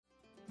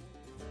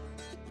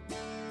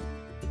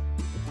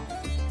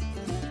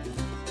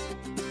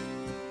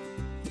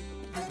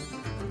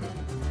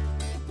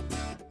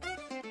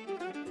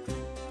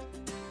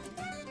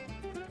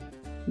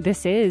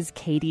This is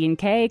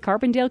KD&K,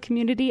 Carbondale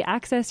Community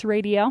Access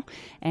Radio,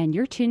 and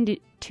you're tuned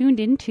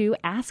into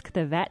Ask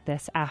the Vet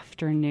this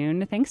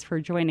afternoon. Thanks for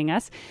joining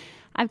us.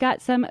 I've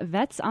got some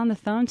vets on the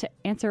phone to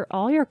answer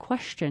all your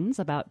questions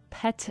about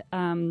pet,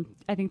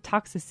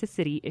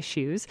 toxicity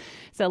issues.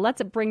 So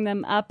let's bring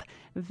them up.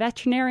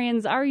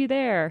 Veterinarians, are you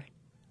there?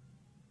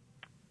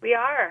 We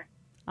are.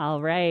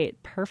 All right,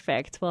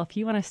 perfect. Well, if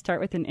you want to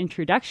start with an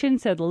introduction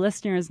so the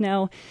listeners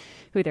know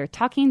who they're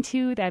talking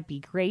to, that'd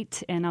be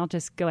great. And I'll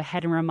just go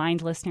ahead and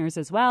remind listeners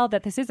as well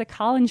that this is a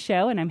call-in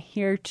show, and I'm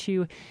here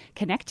to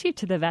connect you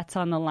to the vets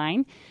on the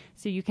line.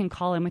 So you can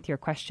call in with your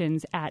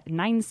questions at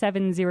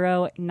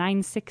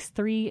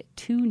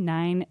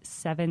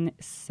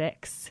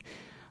 970-963-2976.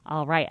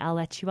 All right, I'll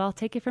let you all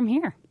take it from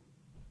here.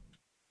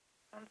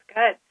 Sounds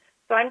good.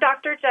 So I'm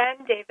Dr.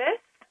 Jen Davis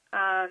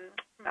from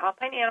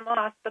Alpine Animal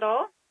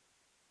Hospital.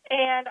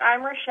 And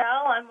I'm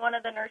Rochelle. I'm one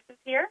of the nurses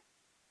here.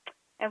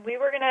 And we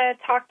were going to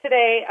talk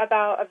today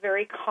about a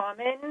very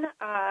common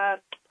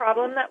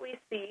problem that we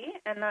see,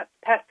 and that's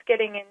pets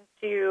getting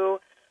into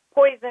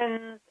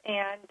poisons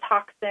and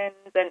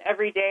toxins and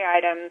everyday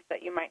items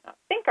that you might not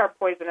think are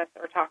poisonous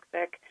or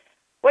toxic,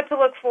 what to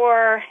look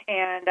for,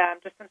 and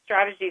just some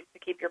strategies to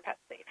keep your pet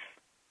safe.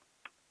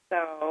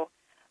 So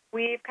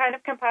we've kind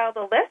of compiled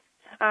a list.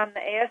 The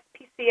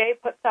ASPCA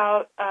puts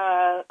out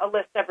a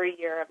list every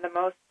year of the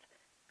most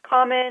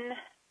common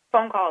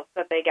phone calls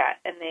that they get,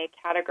 and they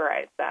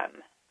categorize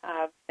them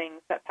of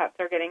things that pets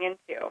are getting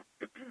into.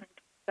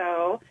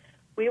 So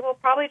we will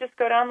probably just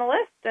go down the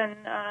list,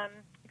 and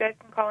you guys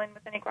can call in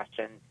with any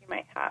questions you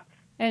might have.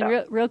 And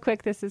real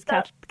quick, this is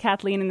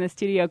Kathleen in the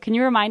studio. Can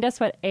you remind us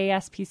what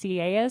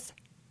ASPCA is?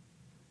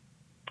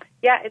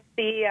 Yeah, it's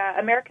the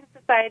American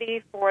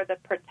Society for the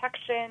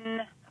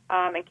Protection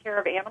and Care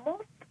of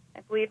Animals, I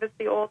believe is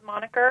the old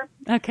moniker.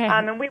 Okay.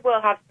 And we will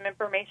have some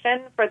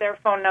information for their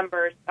phone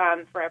numbers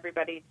for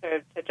everybody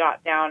to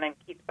jot down and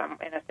keep them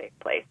in a safe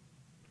place.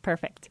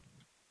 Perfect.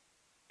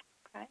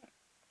 Okay.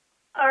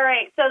 All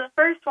right. So the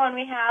first one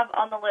we have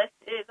on the list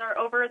is our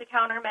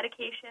over-the-counter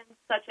medications,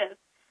 such as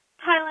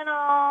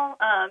Tylenol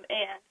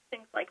and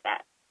things like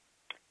that.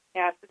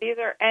 Yeah, so these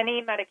are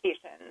any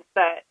medications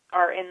that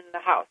are in the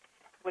house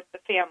with the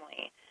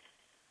family.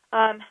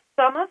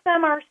 Some of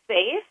them are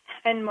safe,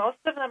 and most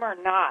of them are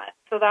not.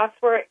 So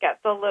that's where it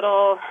gets a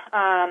little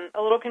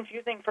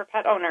confusing for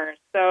pet owners.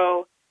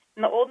 So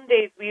in the olden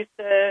days, we used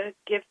to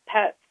give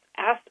pets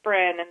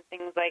aspirin and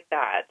things like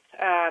that,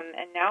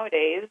 and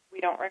nowadays we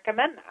don't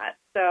recommend that.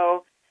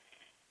 So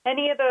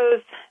any of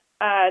those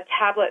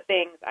tablet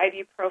things,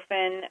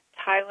 ibuprofen,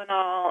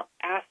 Tylenol,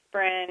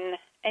 aspirin,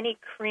 any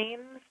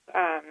creams,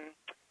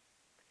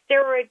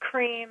 steroid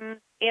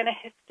creams,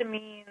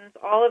 antihistamines,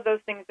 all of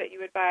those things that you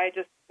would buy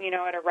just,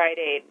 at a Rite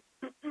Aid.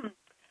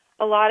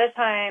 A lot of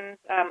times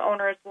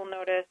owners will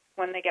notice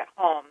when they get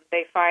home,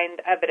 they find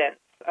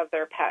evidence of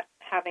their pet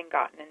having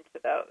gotten into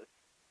those.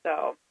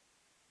 So,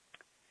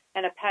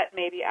 and a pet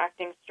may be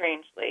acting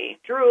strangely,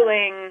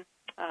 drooling.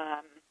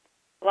 A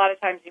lot of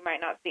times you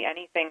might not see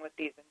anything with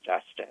these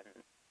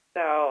ingestions.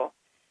 So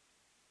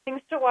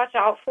things to watch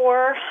out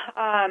for.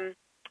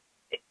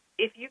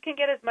 If you can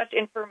get as much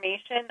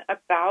information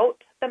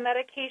about the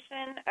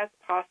medication as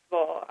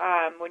possible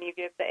when you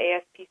give the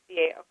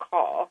ASPCA a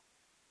call.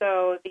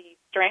 So the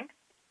strength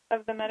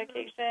of the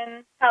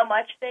medication. How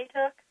much they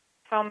took.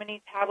 How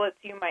many tablets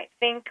you might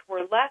think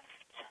were left.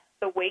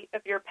 The weight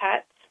of your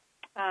pet.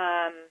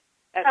 How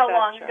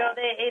long ago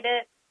they ate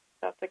it.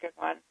 That's a good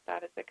one.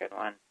 That is a good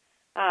one.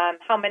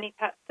 How many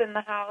pets in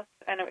the house,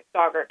 and a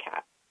dog or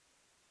cat.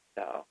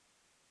 So.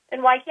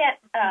 And why can't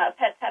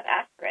pets have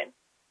aspirin?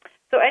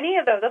 So any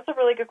of those, that's a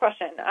really good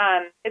question.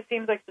 It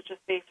seems like such a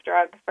safe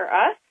drug for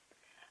us.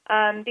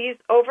 These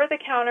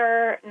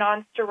over-the-counter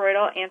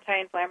non-steroidal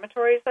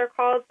anti-inflammatories are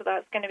called, so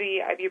that's going to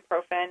be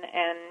ibuprofen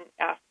and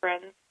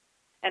aspirin,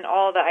 and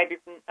all the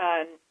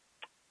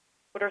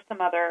what are some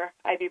other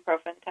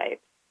ibuprofen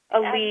types?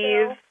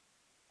 Aleve,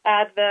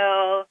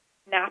 Advil,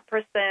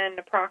 naproxen,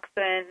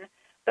 naproxen.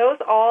 Those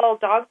all,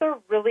 dogs are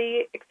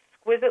really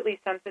exquisitely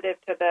sensitive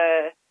to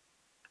the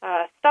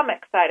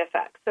stomach side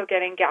effects, so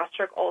getting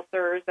gastric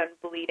ulcers and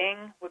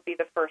bleeding would be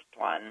the first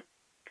one.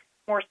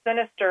 More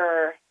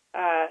sinister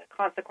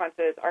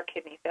consequences are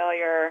kidney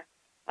failure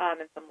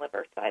and some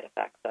liver side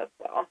effects as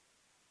well.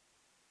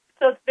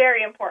 So it's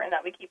very important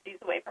that we keep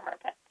these away from our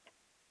pets.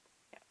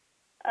 Yeah.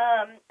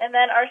 And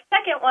then our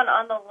second one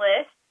on the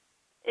list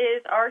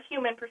is our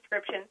human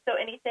prescriptions, so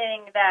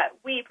anything that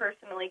we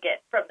personally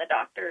get from the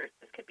doctors.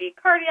 This could be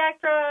cardiac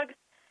drugs,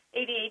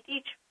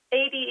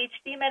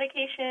 ADHD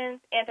medications,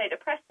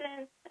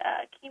 antidepressants,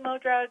 chemo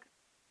drugs.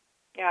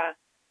 Yeah.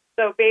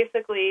 So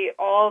basically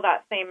all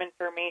that same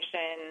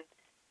information,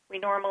 we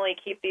normally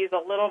keep these a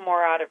little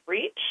more out of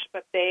reach,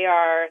 but they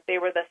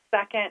were the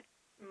second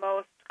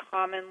most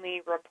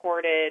commonly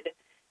reported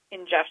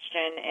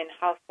ingestion in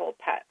household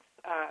pets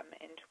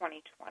in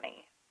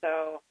 2020.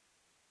 So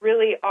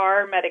really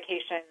our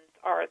medications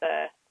are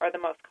the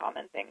most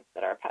common things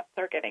that our pets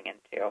are getting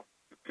into.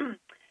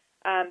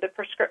 The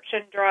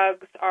prescription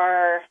drugs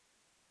are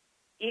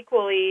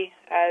equally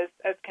as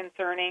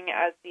concerning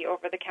as the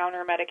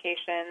over-the-counter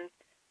medications.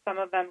 Some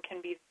of them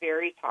can be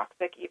very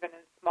toxic, even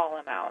in small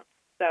amounts.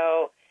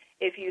 So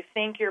if you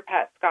think your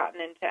pet's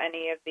gotten into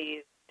any of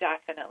these,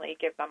 definitely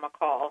give them a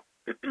call.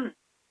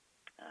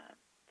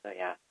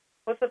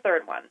 What's the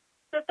third one?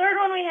 The third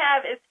one we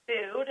have is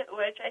food,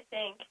 which I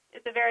think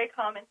is a very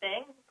common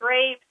thing.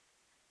 Grapes,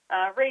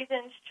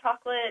 raisins,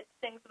 chocolate,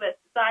 things with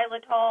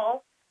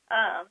xylitol,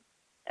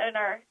 and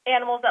our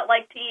animals that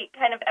like to eat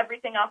kind of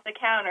everything off the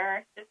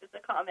counter, this is a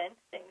common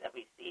thing that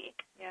we see.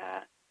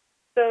 Yeah.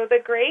 So the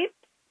grapes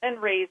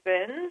and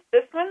raisins,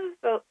 this one's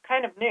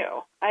kind of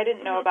new. I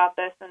didn't know about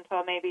this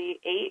until maybe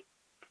 8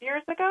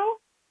 years ago.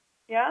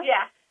 Yeah?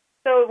 Yeah.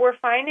 So we're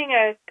finding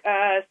a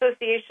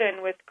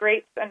association with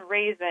grapes and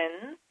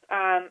raisins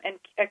and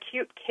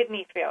acute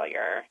kidney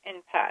failure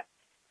in pets.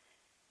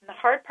 And the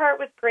hard part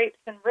with grapes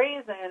and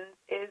raisins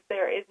is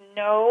there is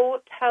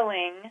no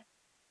telling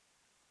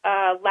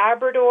a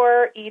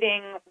Labrador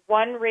eating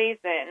one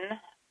raisin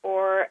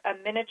or a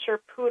miniature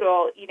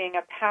poodle eating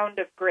a pound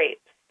of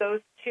grapes.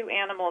 Those two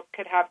animals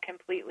could have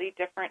completely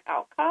different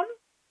outcomes.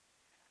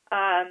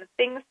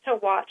 Things to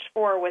watch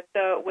for with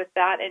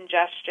that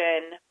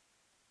ingestion.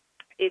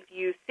 If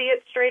you see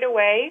it straight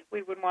away,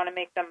 we would want to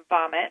make them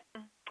vomit.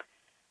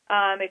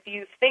 If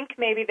you think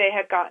maybe they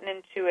had gotten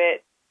into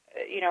it,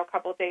 a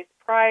couple of days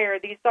prior,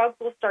 these dogs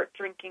will start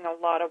drinking a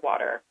lot of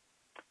water,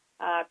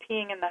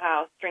 peeing in the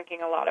house,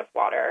 drinking a lot of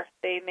water.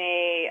 They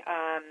may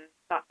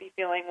not be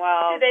feeling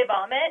well. Do they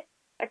vomit?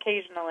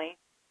 Occasionally,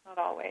 not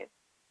always.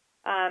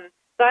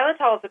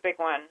 Xylitol is a big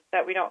one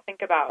that we don't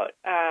think about.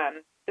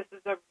 This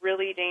is a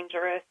really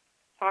dangerous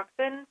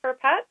toxin for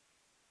pets.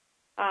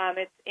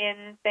 It's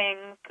in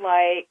things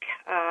like,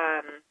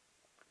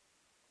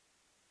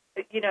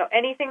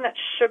 anything that's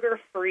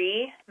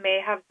sugar-free may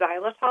have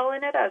xylitol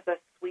in it as a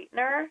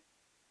sweetener.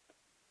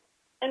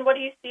 And what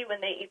do you see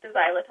when they eat the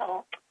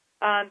xylitol?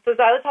 So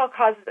xylitol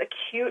causes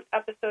acute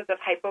episodes of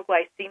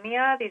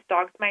hypoglycemia. These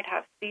dogs might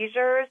have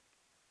seizures.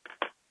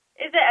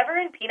 Is it ever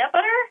in peanut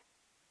butter?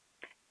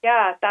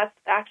 Yeah, that's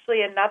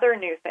actually another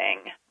new thing.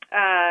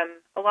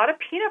 A lot of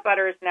peanut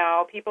butters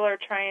now, people are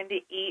trying to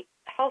eat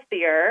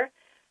healthier.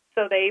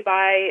 So they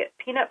buy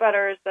peanut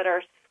butters that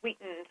are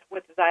sweetened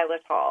with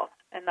xylitol,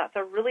 and that's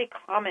a really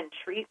common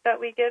treat that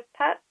we give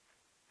pets.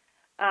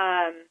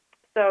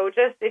 So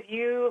just if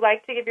you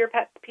like to give your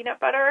pets peanut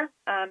butter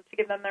to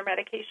give them their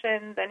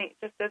medications, and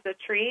just as a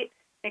treat,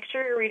 make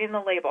sure you're reading the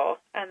label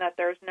and that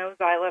there's no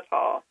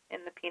xylitol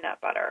in the peanut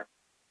butter.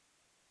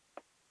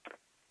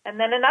 And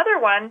then another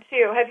one,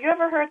 too. Have you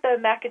ever heard the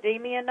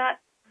macadamia nut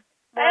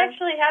one? I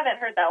actually haven't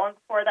heard that one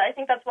before. I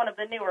think that's one of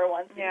the newer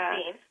ones we've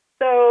seen.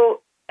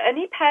 So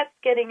any pets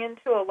getting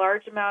into a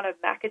large amount of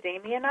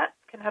macadamia nuts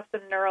can have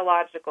some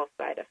neurological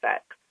side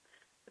effects.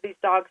 So these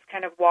dogs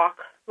kind of walk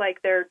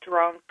like they're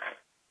drunk,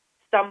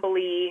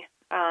 stumbly.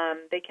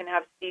 They can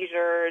have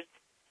seizures.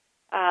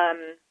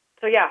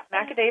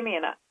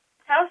 Macadamia nuts.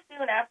 How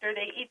soon after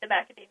they eat the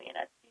macadamia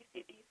nuts do you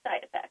see these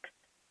side effects?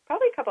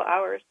 Probably a couple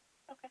hours.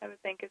 Okay. I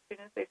would think as soon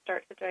as they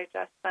start to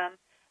digest them.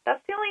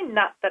 That's the only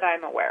nut that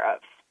I'm aware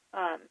of.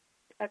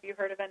 Have you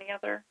heard of any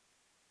other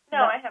No,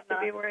 nuts I have not.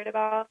 to be worried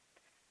about?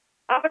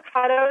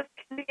 Avocados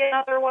can be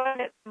another one.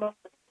 It's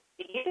mostly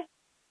seed.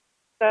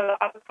 So the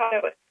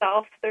avocado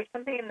itself, there's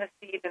something in the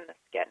seed and the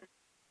skin.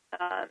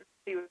 So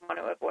you would want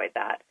to avoid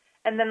that.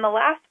 And then the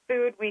last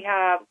food, we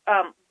have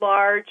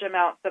large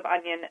amounts of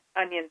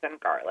onions and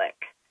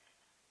garlic.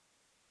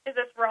 Is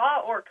this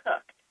raw or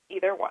cooked?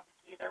 Either one.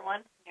 Either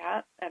one.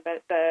 Yeah,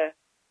 but the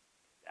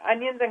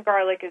onions and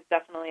garlic is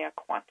definitely a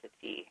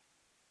quantity.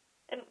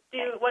 And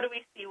what do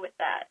we see with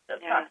that,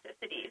 those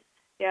toxicities?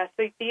 Yeah,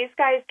 so these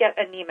guys get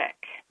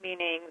anemic,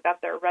 meaning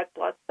that their red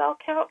blood cell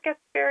count gets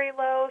very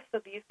low. So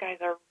these guys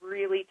are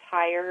really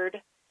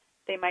tired.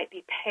 They might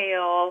be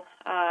pale,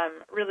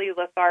 really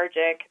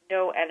lethargic,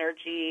 no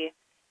energy.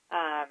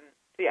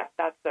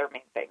 That's their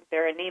main thing.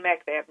 They're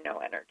anemic. They have no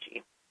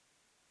energy.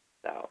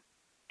 So.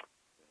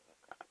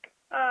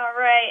 All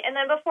right. And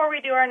then before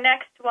we do our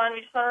next one,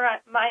 we just want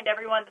to remind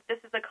everyone that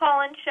this is a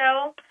call-in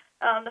show.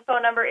 The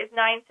phone number is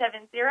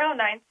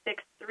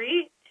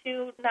 970-963-2976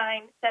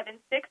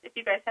 if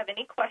you guys have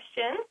any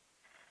questions.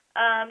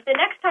 The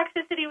next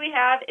toxicity we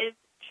have is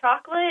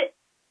chocolate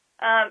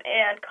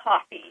and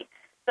coffee.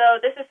 So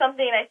this is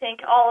something I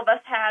think all of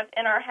us have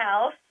in our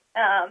house,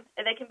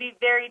 and they can be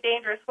very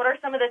dangerous. What are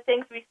some of the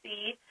things we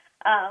see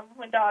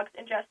when dogs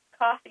ingest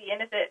coffee?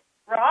 And is it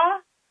raw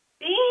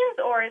beans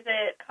or is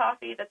it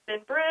coffee that's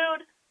been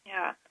brewed?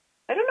 Yeah.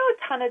 I don't know a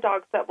ton of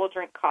dogs that will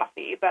drink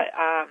coffee, but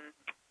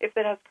if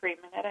it has cream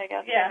in it, I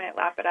guess they might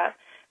lap it up.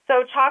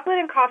 So chocolate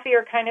and coffee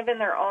are kind of in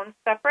their own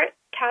separate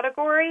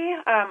category.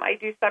 I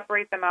do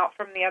separate them out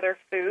from the other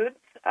foods.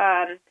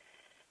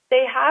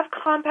 They have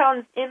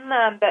compounds in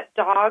them that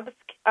dogs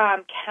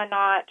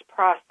cannot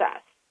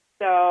process.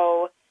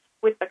 So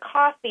with the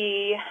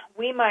coffee,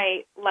 we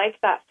might like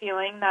that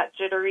feeling, that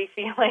jittery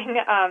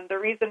feeling. The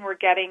reason we're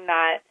getting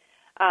that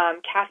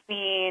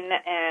caffeine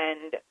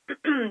and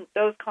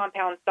those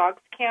compounds,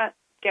 dogs can't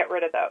get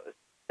rid of those.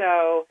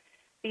 So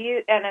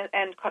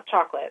And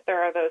chocolate.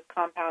 There are those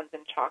compounds in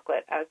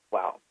chocolate as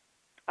well.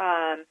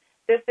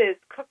 This is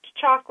cooked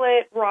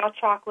chocolate, raw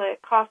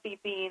chocolate, coffee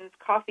beans,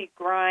 coffee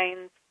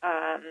grinds,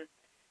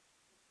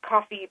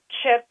 coffee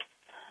chips,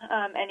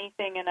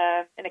 anything in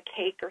a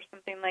cake or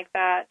something like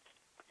that.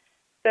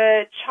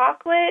 The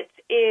chocolate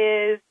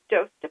is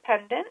dose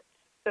dependent,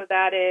 so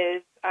that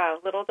is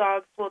little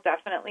dogs will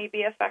definitely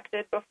be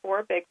affected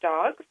before big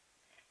dogs,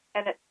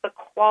 and it's the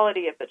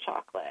quality of the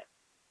chocolate.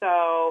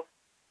 So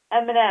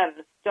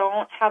M&Ms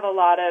don't have a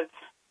lot of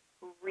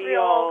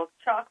real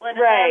chocolate.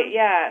 Right,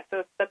 yeah. So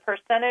it's the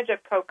percentage of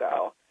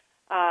cocoa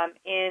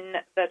in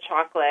the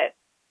chocolate.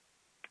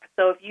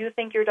 So if you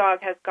think your dog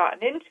has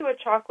gotten into a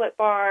chocolate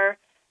bar,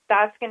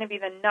 that's going to be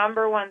the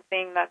number one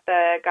thing that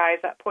the guys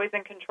at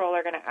Poison Control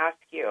are going to ask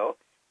you.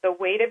 The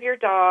weight of your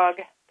dog,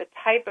 the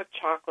type of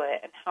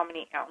chocolate, and how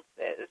many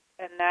ounces.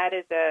 And that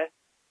is a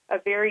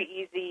very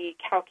easy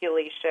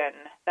calculation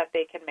that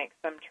they can make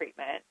some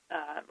treatment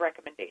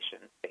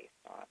recommendations based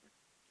on.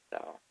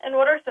 So. And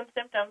what are some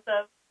symptoms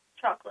of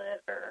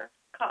chocolate or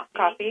coffee?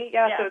 Coffee,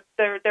 yeah.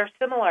 So they're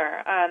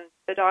similar.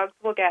 The dogs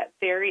will get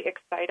very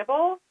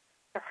excitable.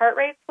 Their heart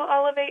rates will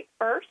elevate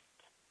first.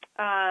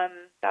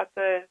 That's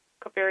a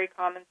very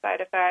common side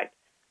effect.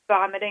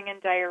 Vomiting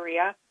and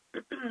diarrhea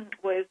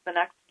was the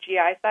next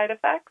GI side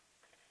effects.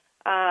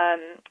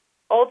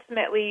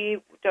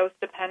 Ultimately,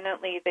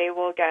 dose-dependently, they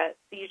will get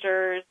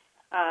seizures.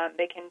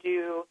 They can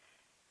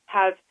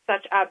have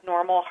such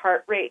abnormal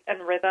heart rate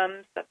and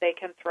rhythms that they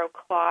can throw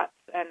clots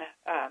and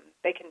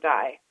they can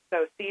die.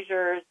 So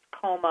seizures,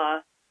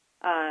 coma,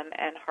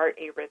 and heart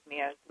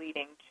arrhythmias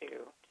leading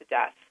to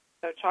death.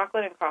 So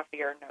chocolate and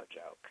coffee are no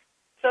joke.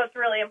 So it's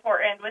really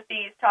important with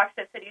these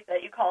toxicities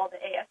that you call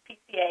the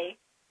ASPCA,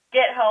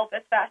 get help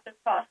as fast as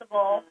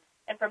possible,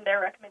 and from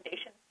their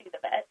recommendations, see the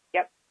vet.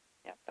 Yep,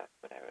 that's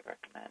what I would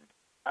recommend.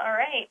 All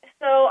right.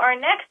 So our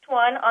next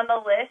one on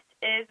the list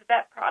is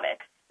vet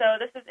products. So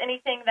this is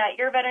anything that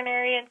your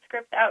veterinarian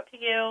scripts out to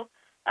you,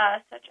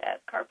 such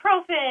as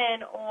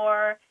carprofen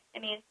or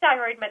any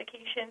steroid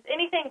medications,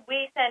 anything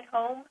we send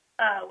home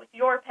with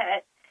your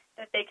pet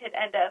that they could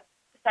end up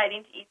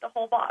deciding to eat the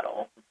whole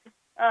bottle.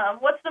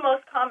 What's the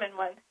most common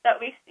one that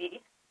we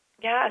see?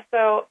 Yeah,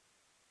 so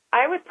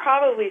I would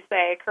probably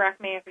say, correct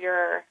me if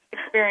your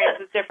experience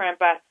is different,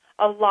 but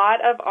a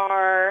lot of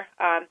our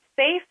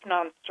safe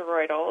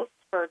nonsteroidals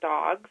for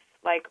dogs,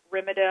 like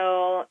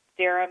Rimadyl,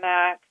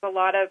 Deramax, a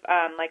lot of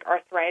like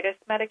arthritis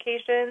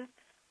medications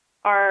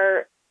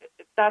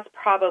that's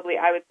probably,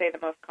 I would say, the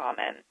most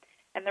common.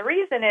 And the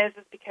reason is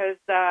because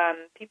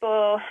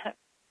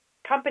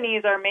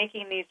companies are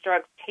making these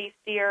drugs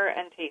tastier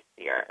and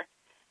tastier.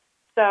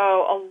 So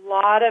a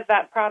lot of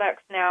vet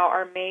products now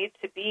are made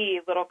to be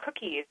little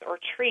cookies or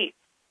treats,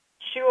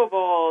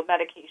 chewable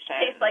medication.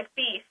 Tastes like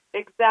beef.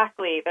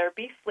 Exactly. They're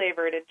beef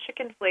flavored and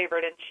chicken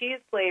flavored and cheese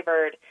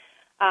flavored.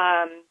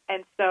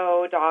 And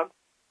so dogs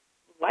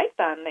like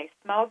them. They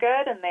smell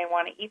good and they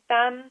want to eat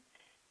them.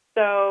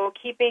 So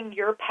keeping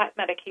your pet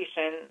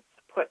medications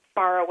put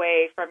far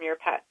away from your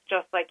pets,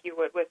 just like you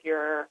would with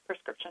your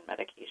prescription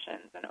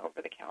medications and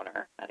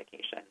over-the-counter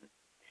medications.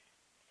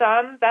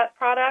 Some vet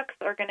products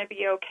are going to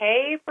be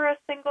okay for a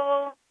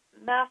single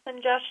mass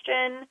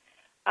ingestion.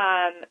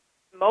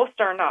 Most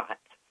are not.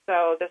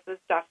 So this is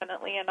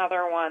definitely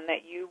another one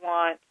that you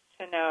want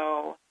to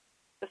know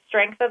the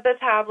strength of the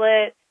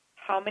tablet,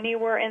 how many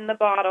were in the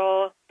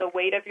bottle, the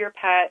weight of your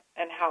pet,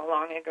 and how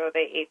long ago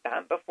they ate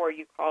them before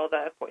you call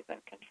the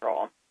Poison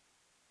Control.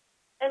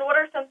 And what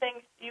are some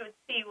things you would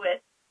see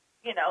with,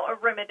 a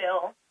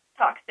Rimadyl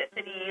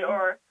toxicity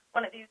or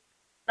one of these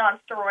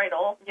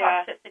non-steroidal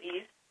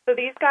toxicities? So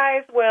these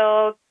guys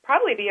will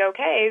probably be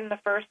okay in the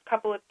first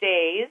couple of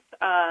days.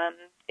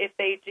 If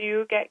they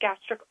do get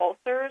gastric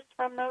ulcers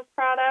from those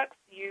products,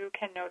 you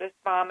can notice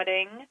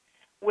vomiting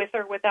with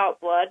or without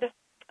blood,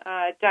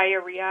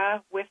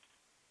 diarrhea with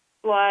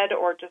blood,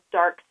 or just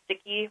dark,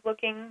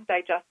 sticky-looking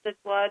digested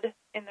blood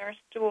in their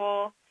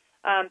stool.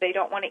 They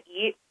don't want to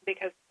eat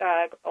because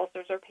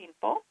ulcers are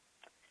painful.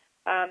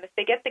 If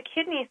they get the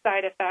kidney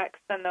side effects,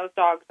 then those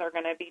dogs are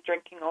going to be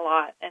drinking a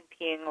lot and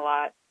peeing a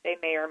lot. They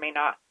may or may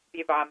not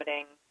be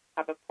vomiting,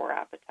 have a poor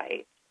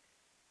appetite.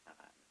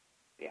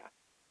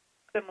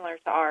 Similar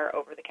to our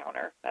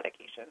over-the-counter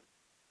medications.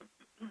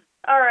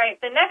 All right,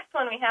 the next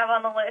one we have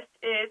on the list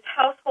is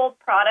household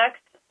products.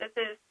 This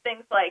is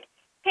things like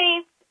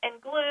paints and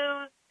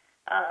glues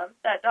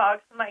that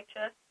dogs might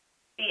just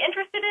be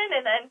interested in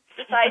and then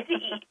decide to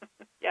eat.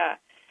 Yeah.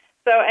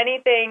 So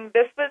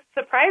this was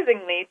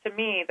surprisingly to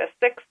me the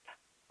sixth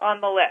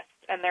on the list,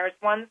 and there's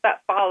ones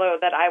that follow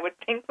that I would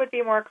think would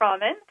be more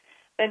common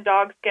than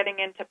dogs getting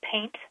into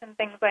paint and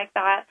things like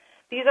that.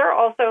 These are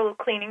also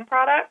cleaning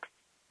products.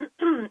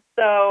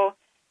 So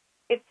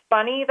it's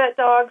funny that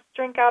dogs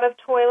drink out of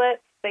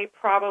toilets. They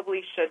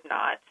probably should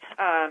not.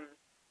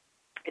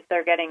 If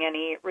they're getting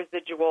any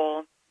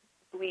residual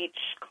bleach,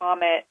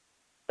 Comet,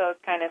 those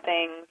kind of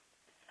things.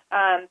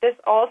 This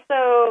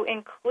also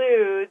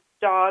includes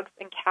dogs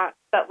and cats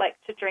that like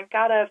to drink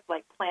out of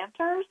like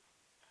planters.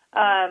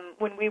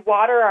 When we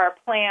water our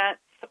plants,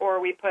 or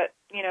we put,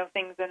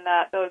 things in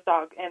those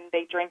dogs and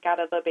they drink out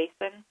of the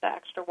basin, the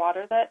extra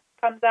water that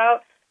comes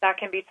out, that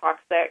can be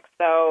toxic.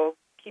 So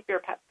keep your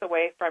pets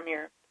away from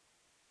your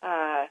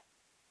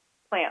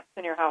plants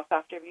in your house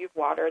after you've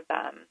watered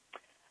them.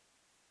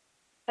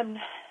 And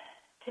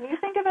can you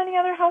think of any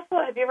other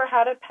household? Have you ever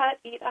had a pet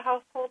eat a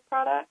household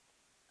product?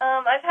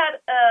 I've had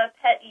a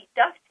pet eat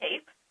duct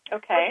tape,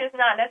 Okay. which is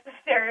not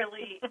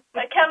necessarily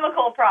a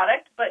chemical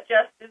product, but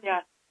just as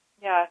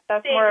Yeah,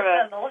 that's more of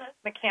a nonetheless.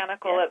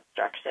 mechanical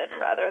obstruction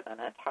rather than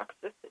a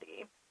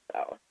toxicity.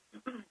 So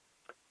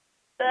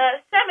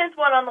the seventh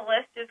one on the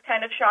list is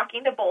kind of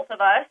shocking to both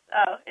of us.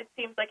 It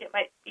seems like it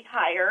might be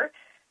higher,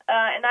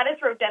 and that is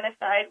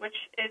rodenticide, which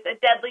is a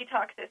deadly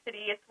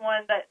toxicity. It's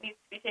one that needs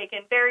to be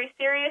taken very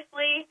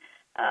seriously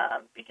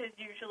because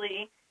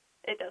usually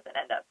it doesn't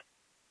end up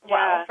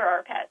well for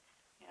our pets.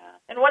 Yeah.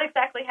 And what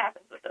exactly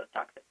happens with those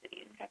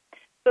toxicities? Okay.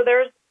 So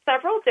there's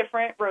several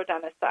different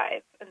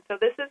rodenticides, and so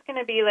this is going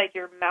to be like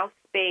your mouse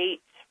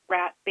bait,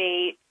 rat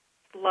bait,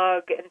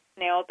 slug, and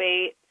snail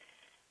bait,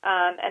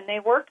 and they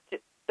work.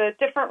 The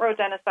different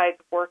rodenticides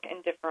work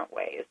in different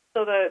ways.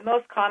 So the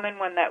most common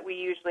one that we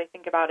usually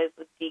think about is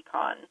the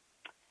Decon,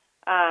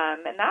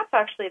 and that's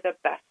actually the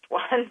best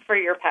one for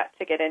your pet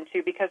to get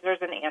into because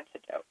there's an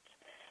antidote.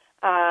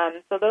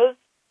 So those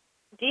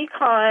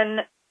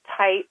Decon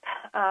type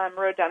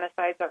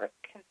rodenticides are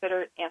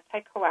considered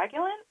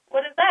anticoagulants.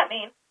 What does that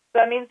mean? So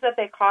that means that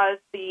they cause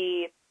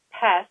the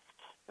pest,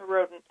 the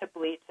rodent, to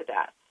bleed to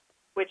death,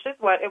 which is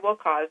what it will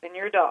cause in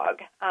your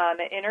dog.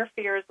 It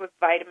interferes with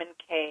vitamin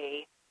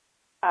K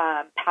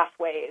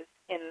pathways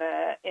in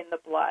the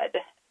blood.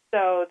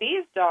 So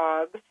these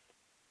dogs,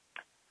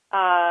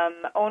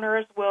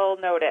 owners will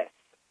notice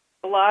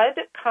blood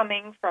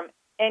coming from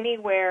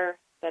anywhere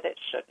that it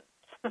shouldn't.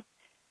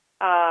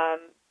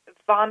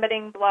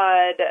 Vomiting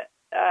blood,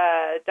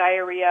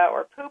 diarrhea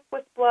or poop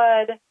with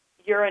blood,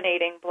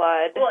 urinating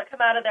blood. Will it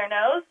come out of their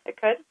nose? It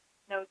could.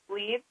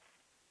 Nosebleeds.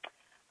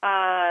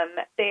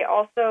 They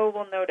also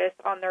will notice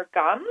on their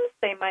gums,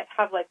 they might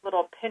have like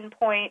little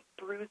pinpoint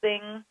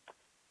bruising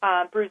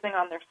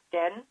on their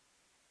skin.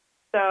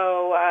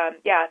 So,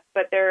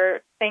 but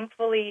there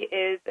thankfully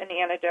is an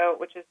antidote,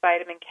 which is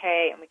vitamin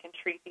K, and we can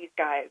treat these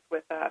guys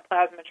with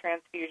plasma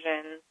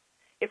transfusions.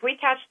 If we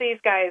catch these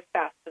guys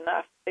fast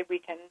enough, we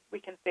can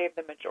save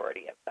the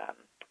majority of them.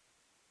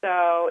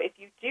 So if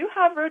you do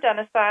have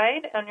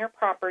rodenticide on your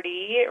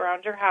property,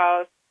 around your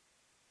house,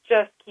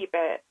 just keep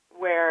it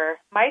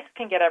where mice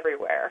can get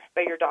everywhere,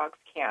 but your dogs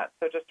can't.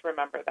 So just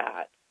remember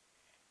that.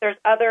 There's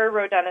other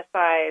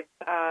rodenticides.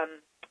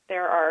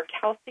 There are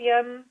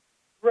calcium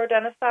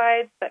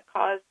rodenticides that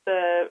cause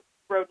the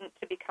rodent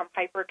to become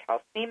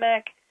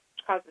hypercalcemic,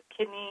 which causes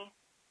kidney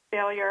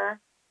failure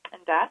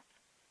and death.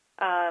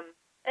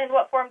 In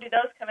what form do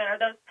those come in? Are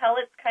those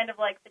pellets kind of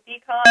like the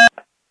Decon?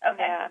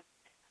 Okay. Yeah.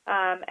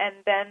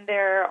 And then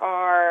there's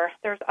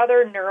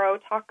other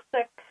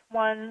neurotoxic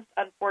ones.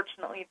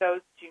 Unfortunately,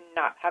 those do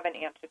not have an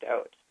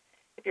antidote.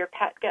 If your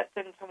pet gets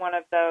into one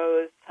of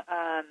those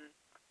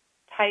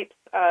types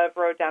of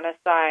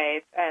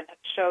rodenticides and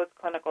shows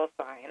clinical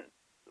signs,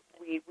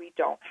 we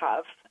don't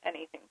have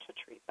anything to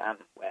treat them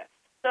with.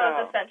 So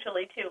it's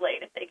essentially too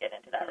late if they get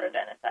into that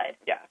rodenticide.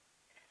 Yeah.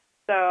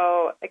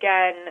 So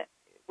again,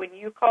 when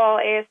you call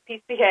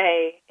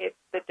ASPCA, it's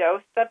the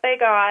dose that they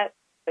got,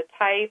 the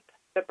type,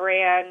 the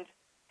brand,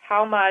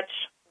 how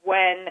much,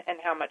 when, and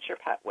how much your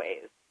pet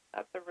weighs.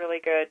 That's a really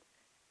good,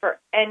 for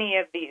any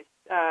of these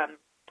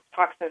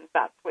toxins,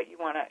 that's what you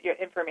want to, your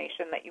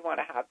information that you want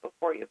to have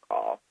before you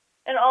call.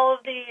 And all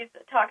of these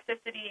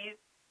toxicities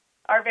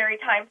are very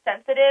time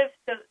sensitive,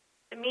 so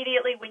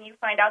immediately when you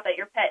find out that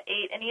your pet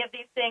ate any of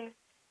these things,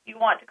 you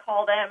want to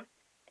call them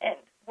and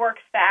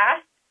work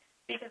fast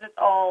because it's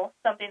all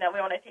something that we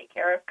want to take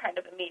care of kind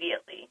of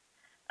immediately.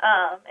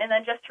 And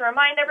then just to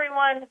remind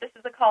everyone, this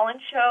is a call-in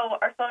show.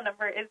 Our phone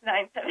number is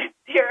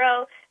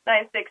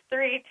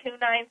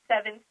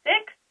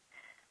 970-963-2976.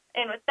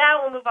 And with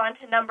that, we'll move on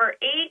to number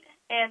 8,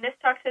 and this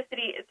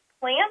toxicity is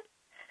plants.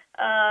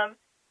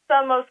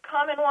 Some most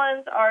common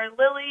ones are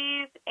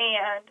lilies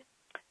and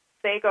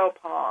sago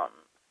palm.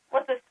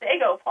 What's a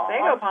sago palm?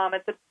 Sago palm,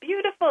 it's a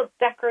beautiful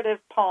decorative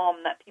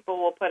palm that people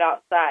will put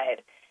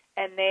outside,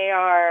 and they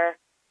are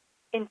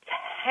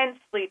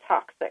intensely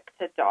toxic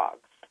to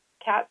dogs.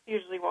 Cats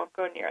usually won't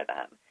go near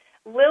them.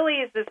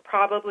 Lilies is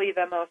probably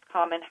the most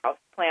common house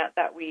plant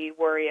that we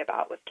worry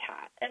about with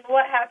cats. And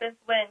what happens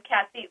when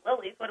cats eat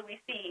lilies? What do we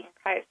see?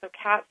 Okay, so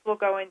cats will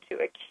go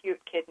into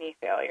acute kidney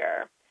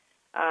failure.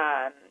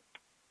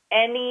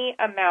 Any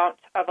amount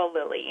of a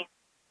lily,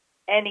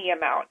 any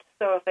amount.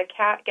 So if a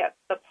cat gets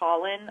the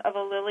pollen of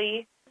a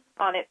lily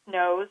on its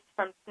nose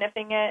from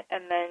sniffing it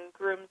and then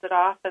grooms it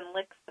off and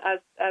licks as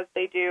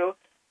they do,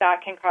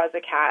 that can cause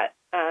a cat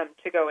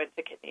to go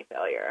into kidney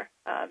failure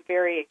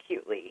very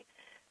acutely.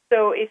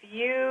 So if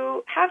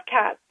you have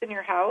cats in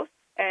your house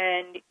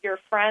and your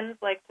friends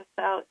like to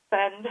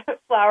send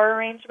flower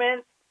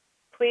arrangements,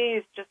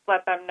 please just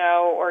let them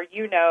know, or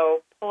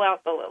pull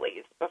out the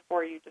lilies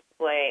before you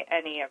display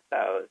any of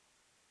those.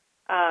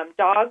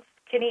 Dogs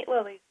can eat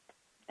lilies,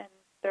 and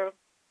they're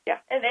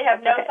And they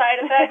have no okay. side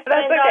effects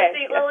when dogs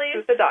eat lilies?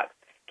 Just the dogs.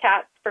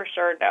 Cats, for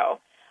sure, no.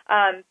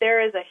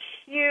 There is a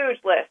huge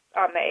list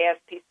on the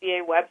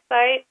ASPCA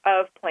website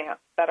of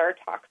plants that are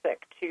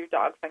toxic to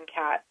dogs and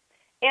cats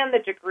and the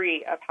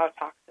degree of how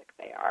toxic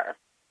they are.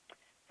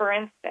 For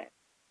instance,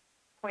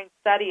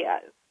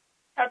 poinsettias.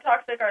 How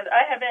toxic are they?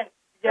 I haven't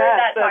heard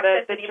that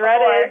toxicity the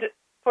dreaded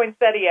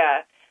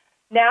poinsettia.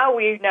 Now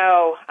we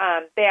know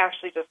they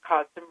actually just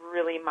cause some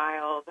really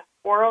mild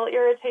oral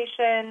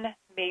irritation,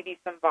 maybe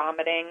some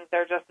vomiting.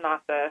 They're just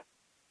not the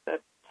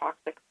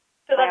toxic.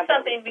 So that's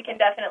something we can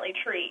definitely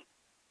treat.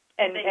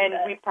 And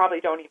we probably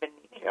don't even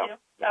need to.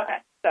 Yeah. Okay.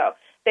 So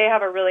they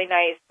have a really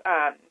nice,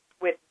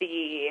 with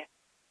the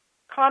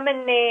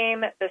common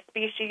name, the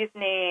species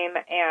name,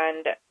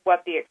 and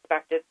what the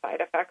expected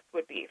side effects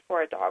would be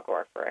for a dog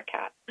or for a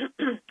cat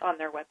on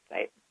their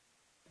website.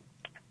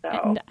 So,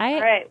 all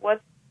right,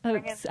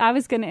 I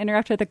was going to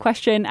interrupt with a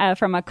question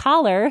from a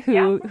caller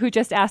who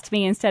just asked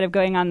me instead of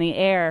going on the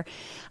air.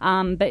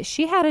 But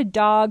she had a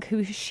dog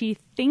who she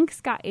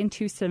thinks got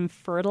into some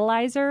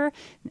fertilizer,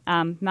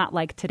 not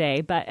like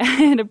today, but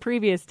at a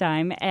previous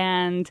time.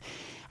 And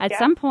at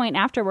some point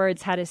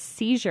afterwards had a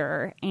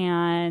seizure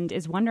and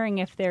is wondering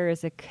if there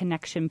is a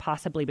connection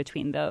possibly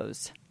between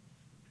those.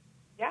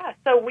 Yeah,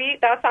 so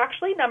that's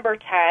actually number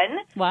 10.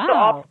 Wow. So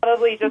I'll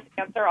probably just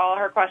answer all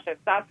her questions.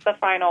 That's the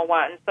final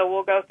one. So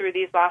we'll go through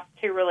these last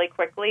two really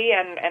quickly,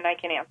 and I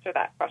can answer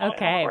that question.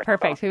 Okay,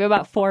 perfect. We have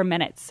about 4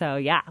 minutes, so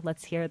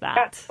let's hear that.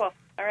 Yeah, cool.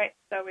 All right,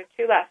 so we have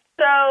 2 left.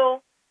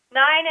 So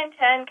 9 and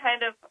 10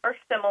 kind of are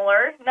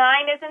similar.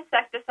 9 is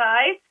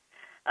insecticides,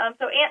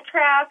 so ant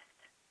traps,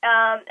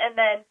 and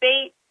then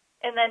bait,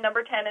 and then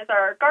number 10 is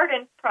our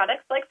garden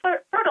products like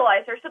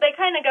fertilizer. So they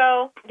kind of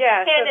go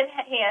hand in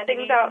hand.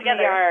 Things out in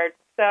the yard.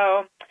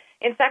 So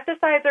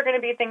insecticides are going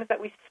to be things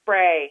that we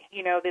spray,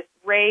 this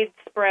Raid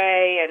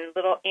spray and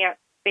little ant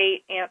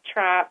bait, ant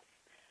traps.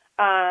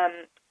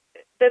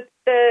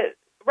 The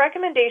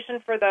recommendation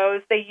for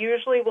those, they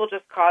usually will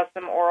just cause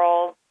some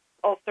oral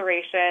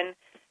ulceration.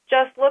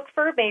 Just look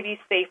for maybe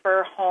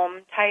safer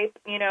home type,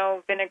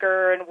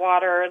 vinegar and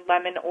water,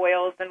 lemon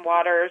oils and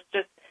waters,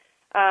 just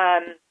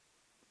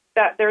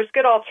that there's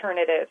good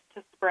alternatives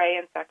to spray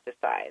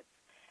insecticides.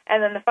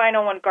 And then the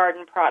final one,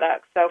 garden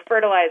products. So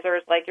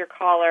fertilizers like your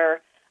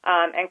collar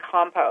and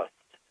compost.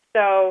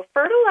 So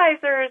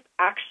fertilizers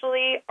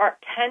actually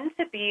tend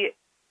to be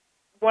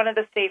one of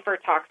the safer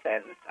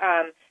toxins.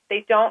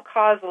 They don't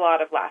cause a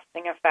lot of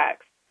lasting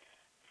effects.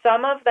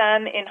 Some of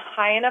them in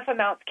high enough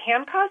amounts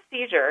can cause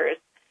seizures,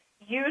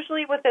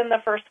 usually within the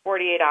first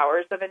 48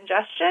 hours of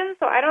ingestion.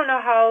 So I don't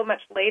know how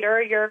much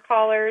later your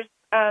caller's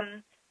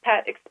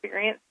pet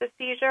experienced the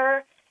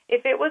seizure.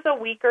 If it was a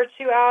week or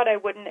 2 out, I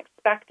wouldn't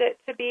expect it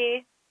to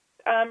be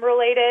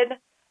related.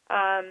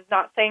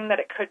 Not saying that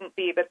it couldn't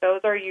be, but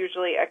those are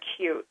usually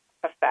acute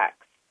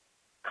effects.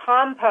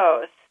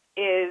 Compost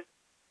is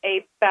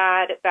a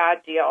bad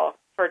deal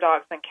for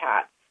dogs and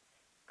cats.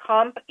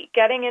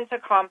 Getting into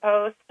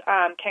compost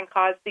can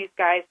cause these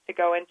guys to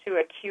go into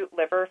acute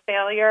liver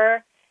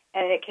failure,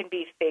 and it can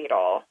be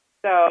fatal.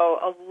 So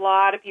a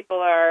lot of people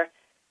are,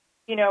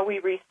 we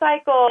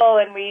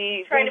recycle and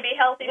we trying to be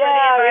healthy for the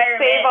environment.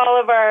 We save all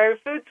of our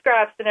food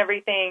scraps and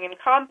everything and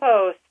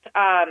compost.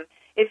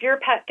 If your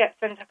pet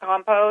gets into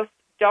compost,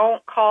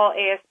 don't call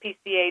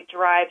ASPCA,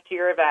 drive to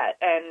your vet,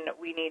 and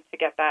we need to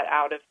get that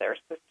out of their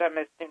system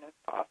as soon as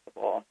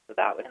possible. So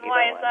that would be the one.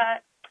 And why is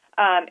that?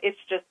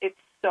 It's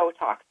so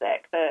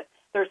toxic.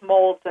 There's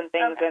molds and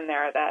things in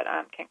there that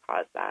can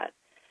cause that.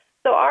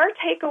 So our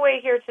takeaway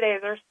here today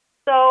is there's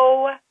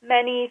so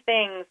many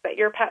things that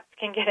your pets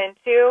can get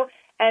into,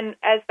 and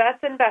as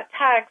vets and vet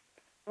techs,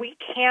 we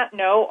can't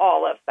know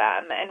all of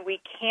them, and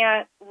we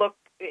can't look.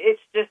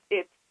 It's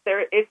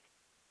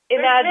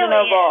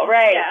imaginable,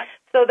 right? Yeah.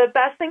 So the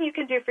best thing you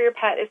can do for your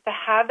pet is to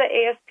have the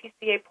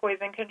ASPCA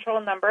poison control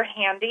number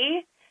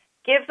handy.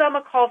 Give them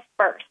a call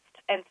first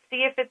and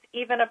see if it's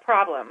even a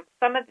problem.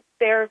 Sometimes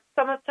there's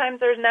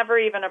never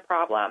even a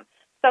problem.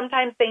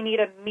 Sometimes they need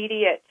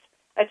immediate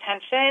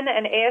attention,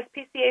 and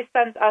ASPCA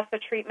sends us a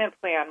treatment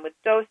plan with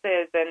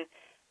doses and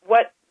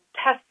what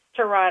tests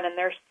to run, and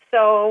they're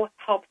so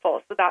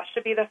helpful. So that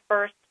should be the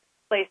first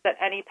place that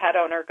any pet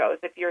owner goes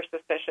if you're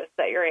suspicious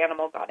that your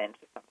animal got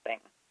into something.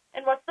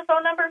 And what's the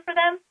phone number for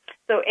them?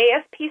 So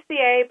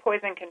ASPCA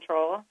Poison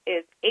Control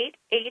is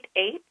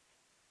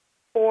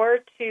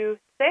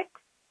 888-426-4435.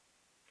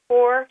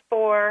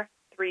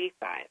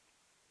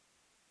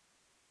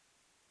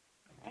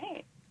 All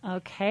right.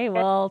 Okay,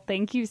 well,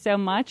 thank you so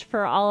much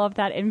for all of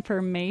that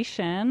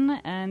information.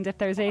 And if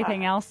there's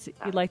anything else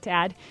you'd like to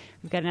add,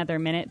 we've got another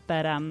minute,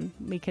 but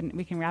we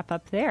can wrap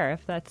up there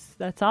if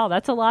that's all.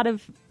 That's a lot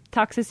of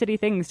toxicity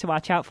things to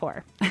watch out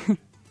for.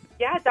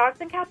 Yeah, dogs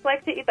and cats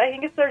like to eat. I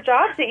think it's their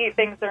job to eat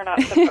things they're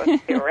not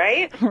supposed to,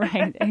 right?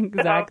 Right,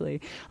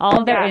 exactly. All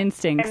of their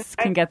instincts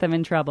can get them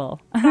in trouble.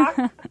 Shocked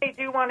what they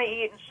do want to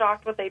eat and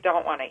shocked what they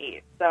don't want to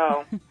eat.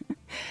 So,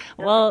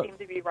 well, seem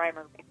to be rhyme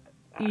or reason.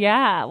 that.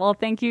 Yeah. Well,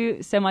 thank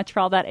you so much for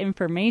all that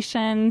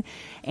information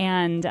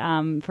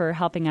and for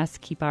helping us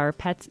keep our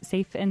pets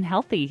safe and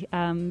healthy.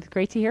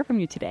 Great to hear from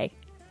you today.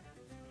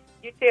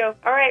 You too.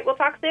 All right. We'll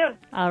talk soon.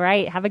 All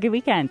right. Have a good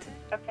weekend.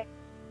 Okay.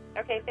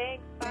 Okay.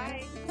 Thanks.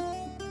 Bye.